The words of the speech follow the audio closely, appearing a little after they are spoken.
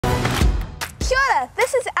Kia ora,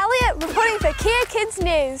 this is Elliott reporting for Kea Kids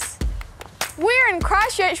News. We're in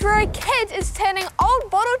Christchurch where a kid is turning old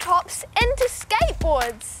bottle tops into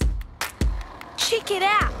skateboards. Check it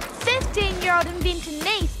out, 15-year-old inventor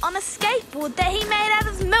Neith on a skateboard that he made out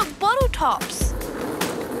of milk bottle tops.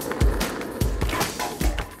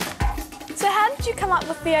 So how did you come up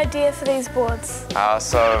with the idea for these boards?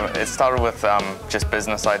 So it started with just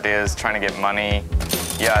business ideas, trying to get money.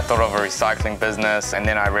 Yeah, I thought of a recycling business, and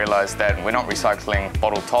then I realized that we're not recycling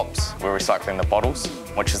bottle tops, we're recycling the bottles,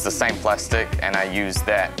 which is the same plastic, and I use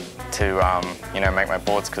that to make my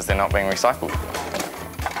boards because they're not being recycled.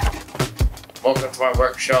 Welcome to my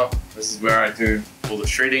workshop. This is where I do all the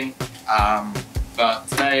shredding. But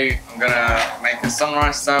today I'm gonna make a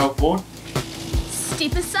sunrise style board.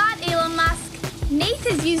 Step aside, Elon Musk. Neith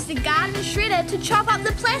has used the garden shredder to chop up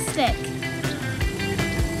the plastic.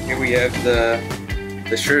 Here we have the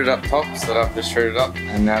shredded up tops that I've just shredded up,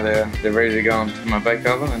 and now they're ready to go into my bake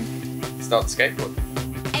oven and start the skateboard.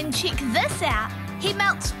 And check this out. He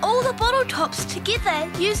melts all the bottle tops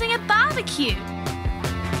together using a barbecue.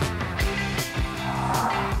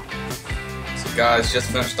 So guys,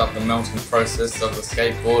 just finished up the melting process of the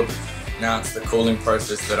skateboard. Now it's the cooling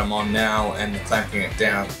process that I'm on now and clamping it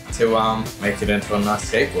down to make it into a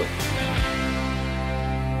nice skateboard.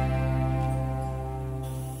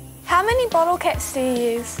 How many bottle caps do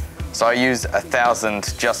you use? So I use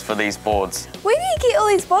 1,000 just for these boards. Where do you get all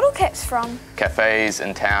these bottle caps from? Cafes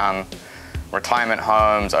in town, retirement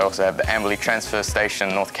homes. I also have the Amberley transfer station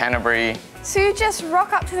in North Canterbury. So you just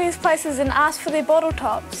rock up to these places and ask for their bottle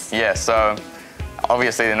tops? Yeah, so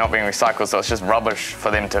obviously they're not being recycled, so it's just rubbish for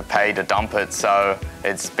them to pay to dump it. So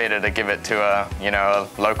it's better to give it to a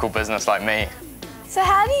local business like me. So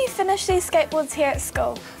how do you finish these skateboards here at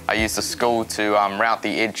school? I use the school to route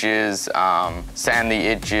the edges, sand the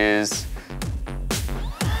edges.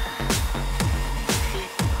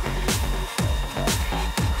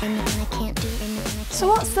 So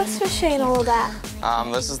what's this machine all about?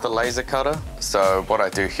 This is the laser cutter. So what I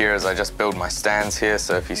do here is I just build my stands here.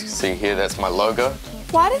 So if you see here, that's my logo.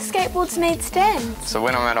 Why do skateboards need stands? So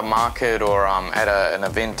when I'm at a market or at an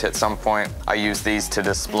event at some point, I use these to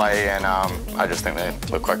display, and I just think they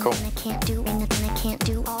look quite cool.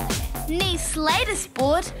 Neith's latest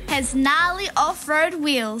board has gnarly off-road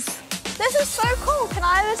wheels. This is so cool. Can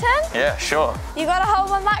I have a turn? Yeah, sure. You gotta hold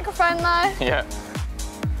my microphone though. Yeah.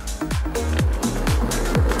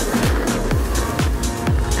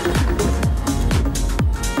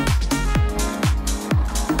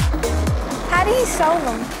 How do you sell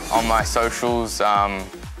them? On my socials, I'm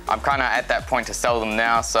kind of at that point to sell them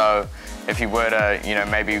now, so if you were to,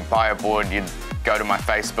 maybe buy a board, you'd go to my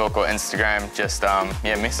Facebook or Instagram, just,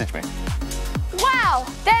 message me. Wow,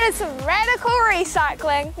 that is some radical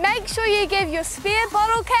recycling. Make sure you give your spare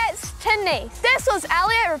bottle caps to Neith. This was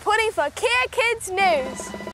Elliott reporting for Kea Kids News.